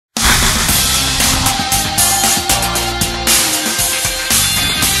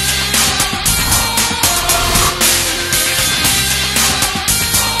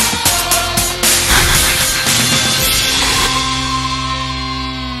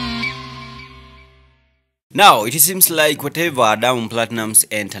Now, it seems like whatever Platnumz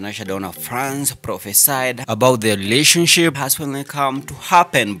and TANASHA DONNA fans prophesied about their relationship has finally come to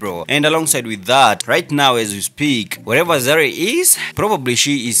happen, bro. And alongside with that, right now as we speak, wherever Zari is, probably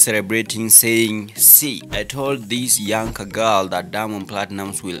she is celebrating saying, "See, I told this young girl that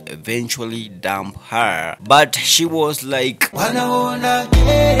Platnumz will eventually dump her." But she was like,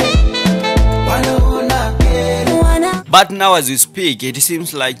 but now as we speak, it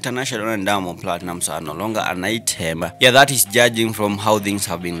seems like TANASHA DONNA and Platnumz are no longer an item. Yeah, that is judging from how things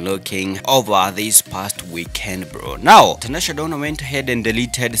have been looking over this past weekend, bro. Now, TANASHA DONNA went ahead and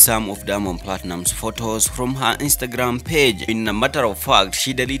deleted some of Platnumz's photos from her Instagram page. In a matter of fact,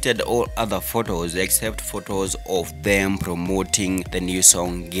 she deleted all other photos except photos of them promoting the new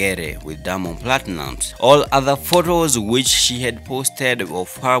song "Gere" with Platnumz. All other photos which she had posted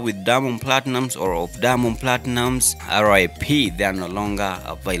of her with Platnumz or of Platnumz, RIP, they are no longer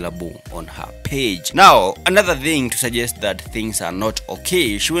available on her page. Now, another thing to suggest that things are not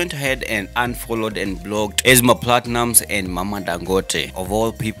okay, she went ahead and unfollowed and blocked Platnumz and Mama Dangote, of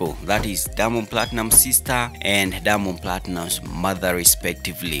all people. That is Platnumz's sister and Platnumz's mother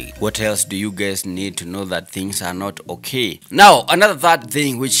respectively. What else do you guys need to know that things are not okay? Now, another third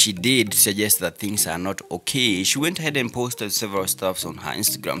thing which she did to suggest that things are not okay, she went ahead and posted several stuffs on her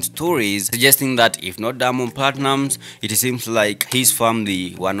Instagram stories suggesting that if not Platnumz, it seems like his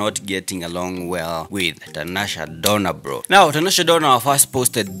family were not getting along well with TANASHA DONNA, bro. Now, TANASHA DONNA first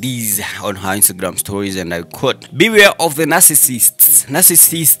posted these on her Instagram stories, and I quote, "Beware of the narcissists.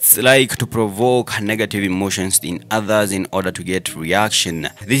 Narcissists like to provoke negative emotions in others in order to get reaction.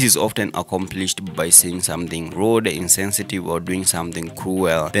 This is often accomplished by saying something rude, insensitive, or doing something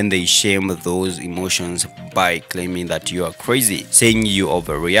cruel. Then they shame those emotions by claiming that you are crazy, saying you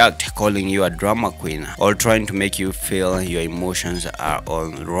overreact, calling you a drama queen, or trying to make you feel your emotions are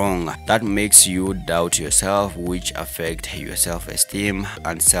all wrong. That makes you doubt yourself, which affect your self-esteem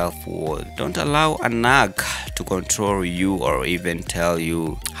and self-worth. Don't allow a nag to control you or even tell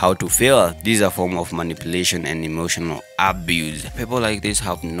you how to feel. These are form of manipulation and emotional abuse. People like this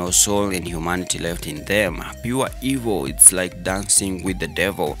have no soul and humanity left in them. Pure evil. It's like dancing with the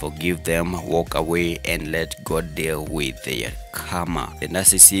devil. Forgive them, walk away, and let God deal with their karma. The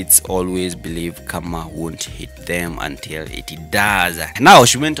narcissists always believe karma won't hit them until it does." Now,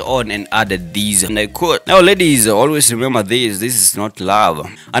 she went on and added these, and I quote, "Now ladies, always remember this is not love.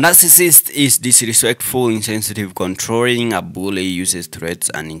 A narcissist is disrespectful, insensitive, controlling. A bully uses threats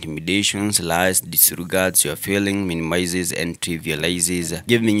and intimidations, lies, disregards your feeling, minimizes and trivializes,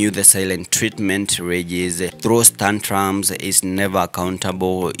 giving you the silent treatment, rages, throws tantrums, is never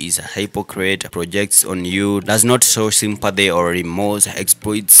accountable, is a hypocrite, projects on you, does not show sympathy or remorse,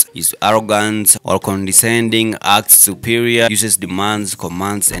 exploits, is arrogant or condescending, acts superior, uses demands,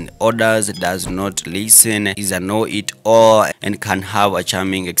 commands and orders, does not listen, is a know-it-all, and can have a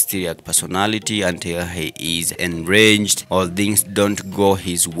charming exterior personality until he is enraged or things don't go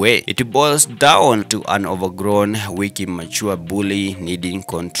his way. It boils down to an overgrown, weak, immature bully needing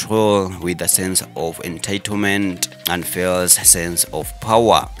control with a sense of entitlement and false sense of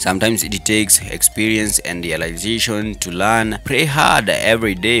power. Sometimes it takes experience and realization to learn. Pray hard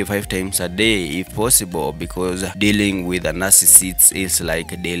every day, 5 times a day if possible, because dealing with a narcissist is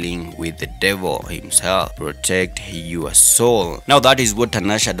like dealing with the devil himself. Protect your soul." Now, that is what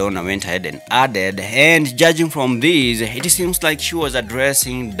TANASHA DONNA went ahead and added, and judging from this, it seems like she was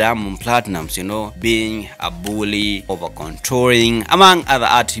addressing Platnumz, you know, being a bully, over controlling, among other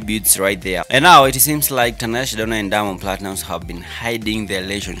attributes right there. And now it seems like TANASHA DONNA and Platnumz have been hiding their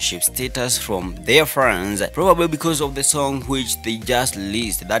relationship status from their friends, probably because of the song which they just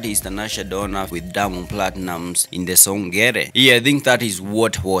released, that is TANASHA DONNA with Platnumz in the song "Gere." Yeah, I think that is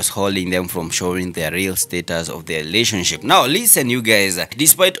what was holding them from showing their real status of their relationship. Now listen, you guys,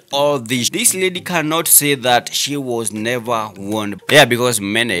 despite all this lady cannot say that she was never warned. Yeah, because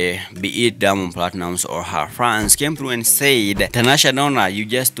many, be it Platnumz or her fans, came through and said, "TANASHA DONNA, you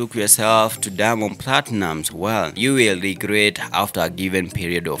just took yourself to Platnumz. Well, you will regret after a given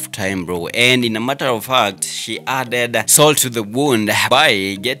period of time, bro." And in a matter of fact, she added salt to the wound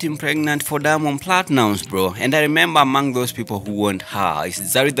by getting pregnant for Platnumz, bro. And I remember among those people who warned her is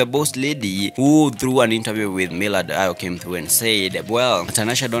Zari the Boss Lady, who through an interview with BA.DLY came through and said, well,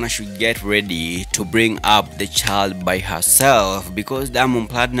 TANASHA DONNA should get ready to bring up the child by herself because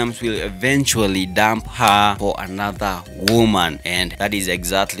Platnumz will eventually dump her for another another woman, and that is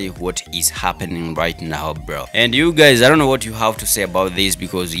exactly what is happening right now, bro. And you guys, I don't know what you have to say about this,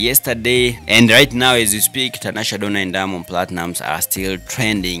 because yesterday and right now as we speak, TANASHA DONNA and Platnumz are still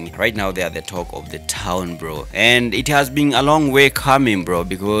trending. Right now they are the talk of the town, bro, and it has been a long way coming, bro,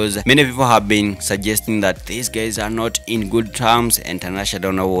 because many people have been suggesting that these guys are not in good terms, and TANASHA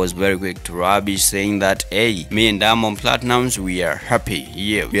DONNA was very quick to rubbish, saying that, hey, me and Platnumz, we are happy,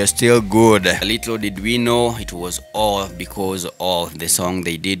 yeah, we are still good. Little did we know it was all because of the song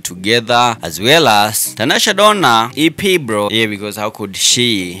they did together, as well as TANASHA DONNA EP, bro. Yeah, because how could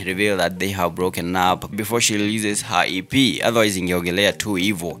she reveal that they have broken up before she releases her EP? Otherwise ingeogelea too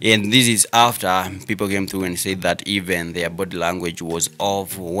evil. And this is after people came through and said that even their body language was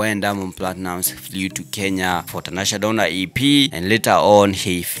off when Platnumz flew to Kenya for TANASHA DONNA EP, and later on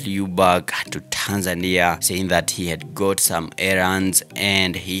he flew back to Tanzania, saying that he had got some errands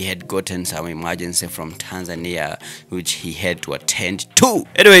and he had gotten some emergency from Tanzania which he had to attend to.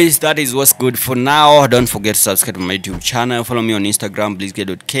 Anyways, that is what's good for now. Don't forget to subscribe to my YouTube channel, follow me on Instagram,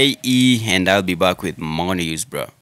 BLY.KE, and I'll be back with more news, bro.